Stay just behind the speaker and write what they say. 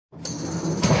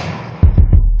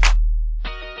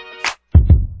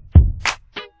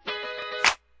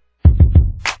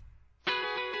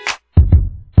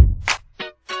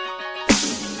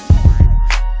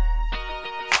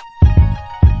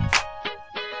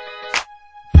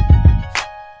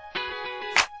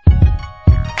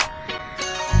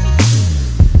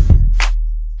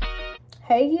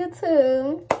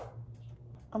too.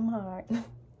 I'm hot.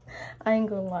 I ain't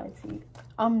gonna lie to you.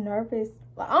 I'm nervous.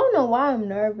 I don't know why I'm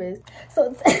nervous.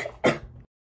 So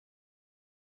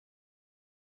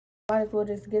might as well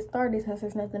just get started since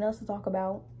there's nothing else to talk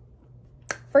about.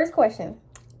 First question.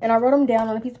 And I wrote them down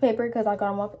on a piece of paper because I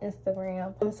got them off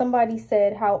Instagram. Somebody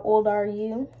said, how old are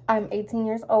you? I'm 18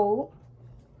 years old.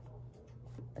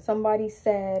 Somebody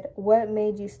said, what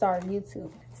made you start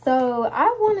YouTube? So I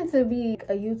wanted to be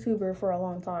a YouTuber for a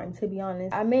long time, to be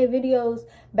honest. I made videos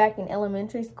back in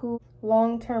elementary school.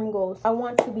 Long-term goals. I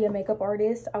want to be a makeup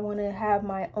artist. I want to have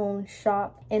my own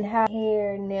shop and have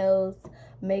hair, nails,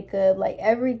 makeup, like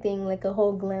everything, like a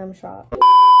whole glam shop.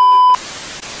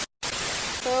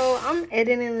 So I'm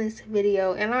editing this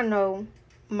video and I know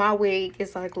my wig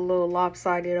is like a little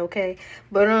lopsided, okay?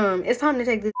 But it's time to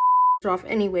take this off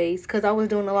anyways, because I was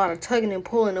doing a lot of tugging and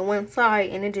pulling to one side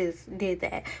and it just did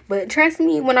that. But trust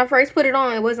me, when I first put it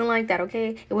on, it wasn't like that,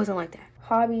 okay? It wasn't like that.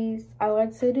 Hobbies. I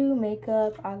like to do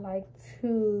makeup. I like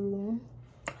to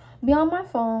be on my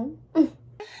phone.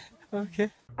 Okay.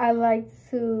 I like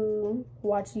to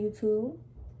watch YouTube.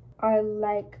 I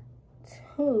like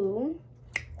to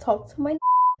talk to my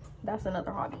that's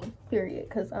another hobby, period.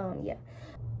 Because yeah.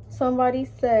 Somebody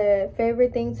said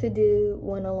favorite thing to do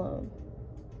when alone.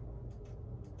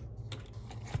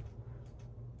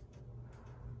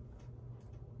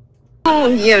 Oh,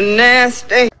 you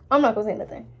nasty. I'm not gonna say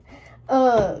nothing.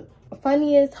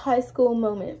 Funniest high school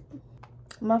moment.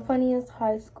 My funniest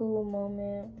high school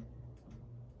moment.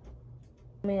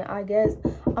 Man, I guess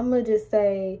I'm gonna just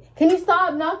say, can you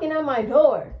stop knocking at my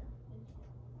door?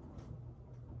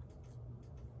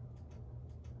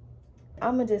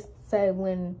 I'm gonna just say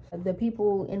when the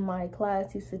people in my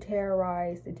class used to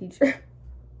terrorize the teacher.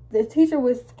 The teacher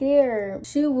was scared.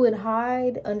 She would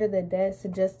hide under the desk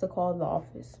just to call the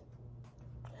office.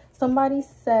 Somebody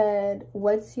said,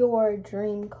 what's your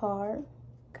dream car?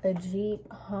 A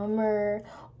Jeep, Hummer,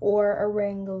 or a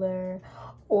Wrangler,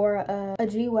 or a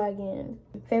G-Wagon.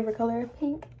 Favorite color?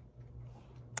 Pink.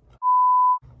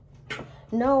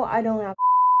 No, I don't have.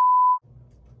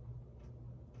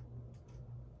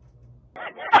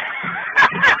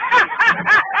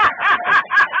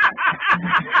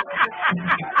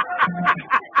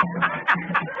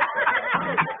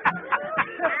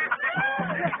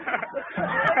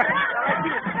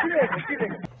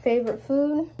 Favorite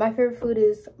food? My favorite food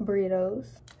is burritos.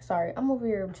 Sorry, I'm over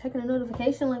here checking a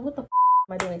notification like, what the am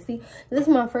I doing? See, this is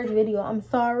my first video. I'm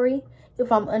sorry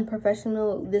if I'm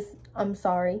unprofessional. I'm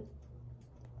sorry.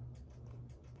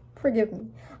 Forgive me.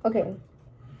 Okay.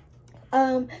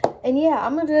 And yeah,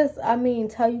 I'm gonna just,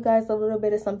 tell you guys a little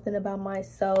bit of something about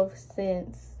myself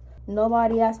since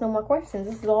nobody asked no more questions.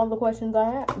 This is all the questions I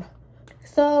have.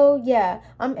 So yeah,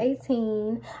 I'm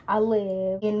 18. I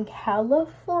live in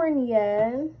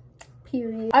California,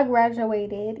 period. I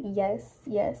graduated. Yes,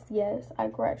 I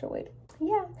graduated.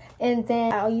 Yeah. And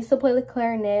then I used to play the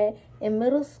clarinet in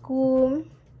middle school.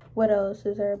 What else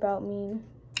is there about me?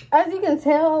 As you can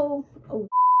tell,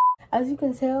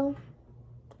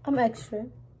 I'm extra.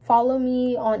 Follow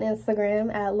me on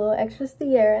Instagram at Little Extra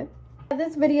Sierra.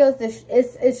 This video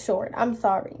is short. I'm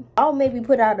sorry. I'll maybe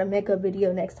put out a makeup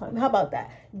video next time. How about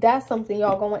that? That's something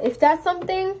y'all gonna. If that's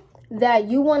something that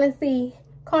you want to see,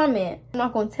 comment. I'm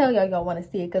not gonna tell y'all want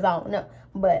to see it because I don't know.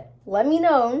 But let me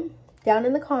know down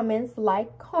in the comments.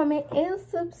 Like, comment, and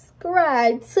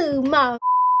subscribe to my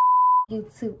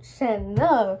YouTube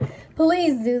channel.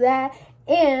 Please do that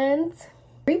and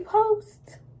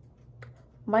repost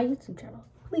my YouTube channel,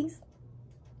 please.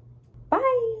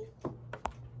 Bye.